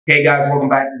Hey guys, welcome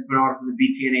back. This is Bernard from the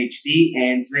BTN HD,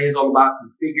 and today is all about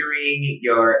configuring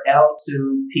your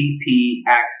L2TP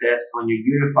access on your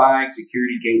UniFi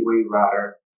Security Gateway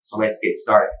Router. So let's get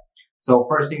started. So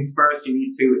first things first, you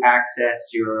need to access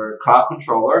your cloud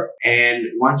controller, and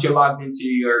once you're logged into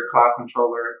your cloud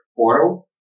controller portal,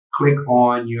 click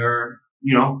on your,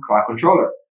 cloud controller.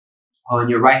 On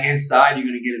your right-hand side, you're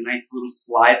going to get a nice little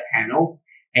slide panel.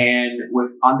 And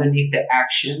with underneath the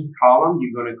action column,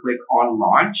 you're going to click on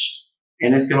launch,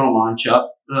 and it's going to launch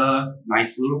up the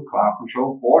nice little cloud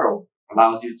control portal.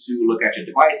 Allows you to look at your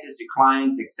devices, your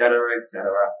clients, etc.,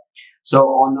 etc. So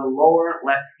on the lower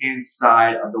left-hand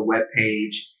side of the web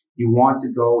page, you want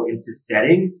to go into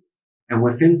settings, and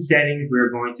within settings,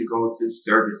 we're going to go to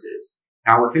services.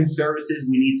 Now within services,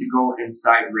 we need to go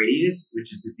inside radius,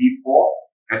 which is the default.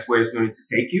 That's where it's going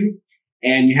to take you.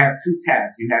 And you have two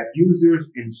tabs. You have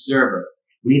users and server.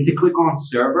 We need to click on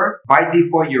server. By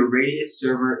default, your radius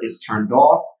server is turned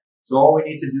off. So all we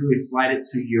need to do is slide it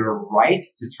to your right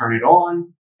to turn it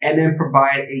on, and then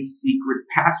provide a secret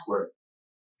password.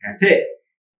 That's it.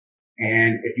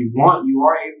 And if you want, you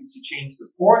are able to change the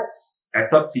ports.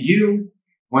 That's up to you.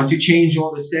 Once you change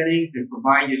all the settings and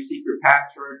provide your secret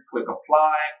password, click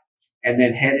apply, and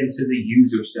then head into the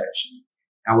user section.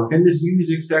 Now, within this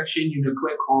user section, you're going to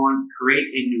click on create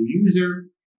a new user,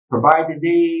 provide the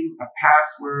name, a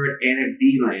password, and a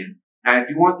VLAN. Now, if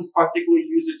you want this particular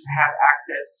user to have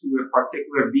access to a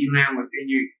particular VLAN within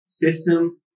your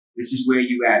system, this is where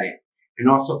you add it. And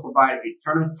also provide a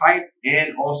tunnel type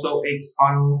and also a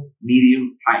tunnel medium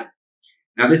type.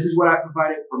 Now, this is what I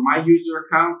provided for my user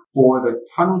account. For the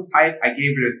tunnel type, I gave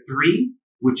it a 3.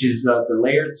 Which is the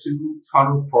layer 2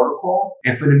 tunnel protocol.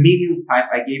 And for the medium type,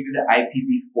 I gave you the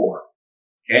IPv4.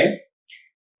 Okay?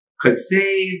 Click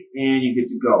save, and you're good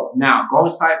to go. Now, go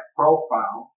inside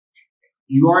profile.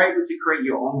 You are able to create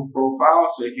your own profile.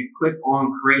 So if you click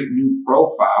on create new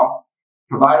profile,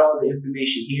 provide all the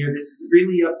information here. This is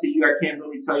really up to you. I can't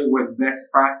really tell you what's best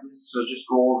practice, so just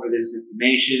go over this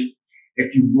information.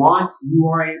 If you want, you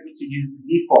are able to use the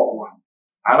default one.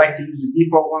 I like to use the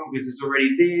default one because it's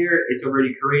already there, it's already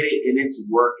created, and it's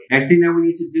working. Next thing that we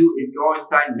need to do is go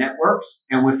inside networks,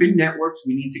 and within networks,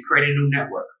 we need to create a new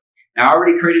network. Now, I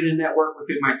already created a network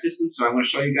within my system, so I'm going to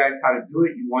show you guys how to do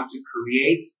it. You want to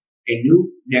create a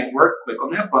new network, click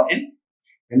on that button,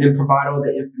 and then provide all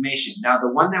the information. Now, the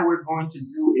one that we're going to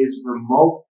do is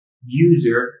remote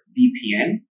user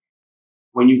VPN.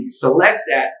 When you select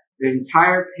that, the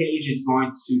entire page is going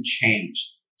to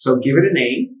change. So give it a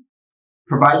name.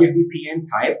 Provide your VPN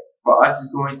type. For us,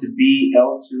 is going to be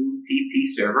L2TP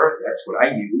server. That's what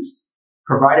I use.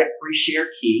 Provide a pre-share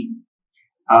key.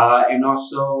 And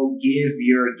also give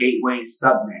your gateway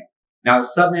subnet. Now, the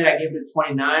subnet, I gave it a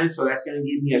 29, so that's going to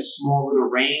give me a small little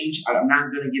range. I'm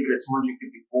not going to give it a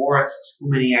 254. That's too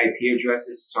many IP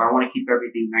addresses, so I want to keep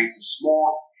everything nice and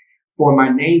small. For my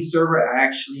name server, I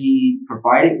actually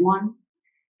provided one.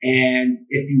 And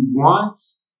if you want,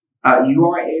 you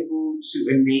are able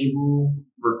to enable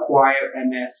require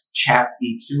MS chat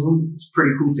v2. It's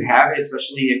pretty cool to have it,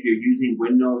 especially if you're using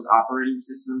Windows operating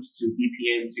systems to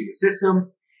VPN to your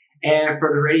system. And for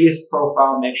the radius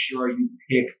profile, make sure you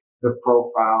pick the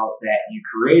profile that you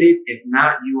created. If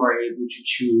not, you are able to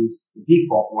choose the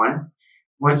default one.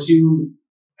 Once you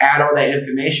add all that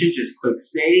information, just click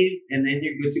save, and then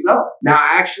you're good to go. Now,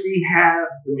 I actually have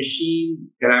the machine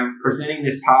that I'm presenting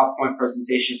this PowerPoint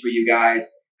presentation for you guys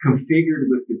configured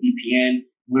with the VPN.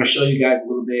 I'm going to show you guys a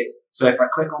little bit. So if I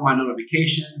click on my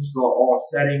notifications, go all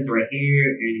settings right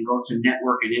here, and go to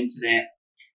network and internet,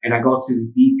 and I go to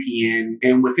VPN.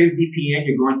 And within VPN,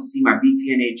 you're going to see my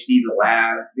BTN HD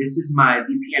lab. This is my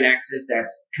VPN access that's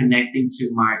connecting to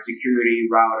my security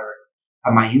router,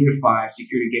 my UniFi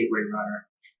Security Gateway Router.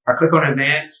 If I click on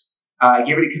advanced,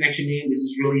 give it a connection name. This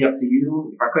is really up to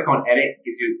you. If I click on edit, it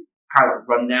gives you kind of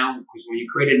rundown, because when you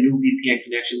create a new VPN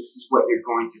connection, this is what you're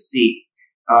going to see.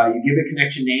 You give it a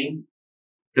connection name,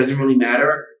 doesn't really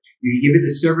matter. You can give it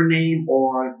the server name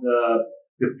or the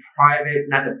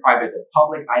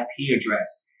public IP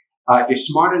address. If you're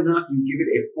smart enough, you give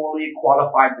it a fully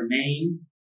qualified domain.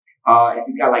 If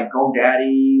you got like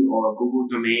GoDaddy or Google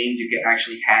domains, you can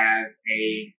actually have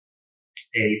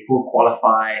a full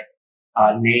qualified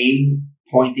name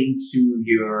pointing to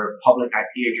your public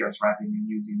IP address rather than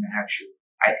using the actual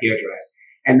IP address.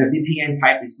 And the VPN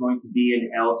type is going to be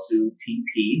an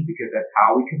L2TP because that's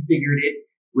how we configured it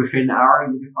within our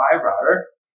UniFi router.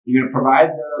 You're going to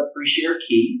provide the pre-share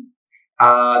key.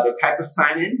 The type of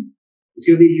sign-in, it's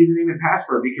going to be a username and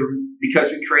password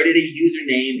because we created a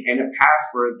username and a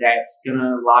password that's going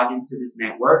to log into this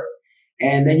network.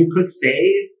 And then you click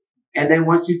save. And then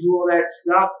once you do all that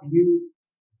stuff, you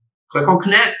click on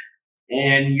connect.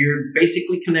 And you're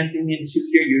basically connecting into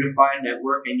your UniFi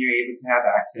network and you're able to have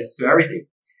access to everything.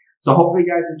 So hopefully you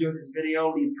guys enjoyed this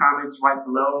video. Leave comments right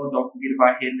below. Don't forget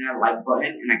about hitting that like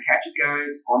button. And I catch you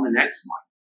guys on the next one.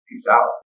 Peace out.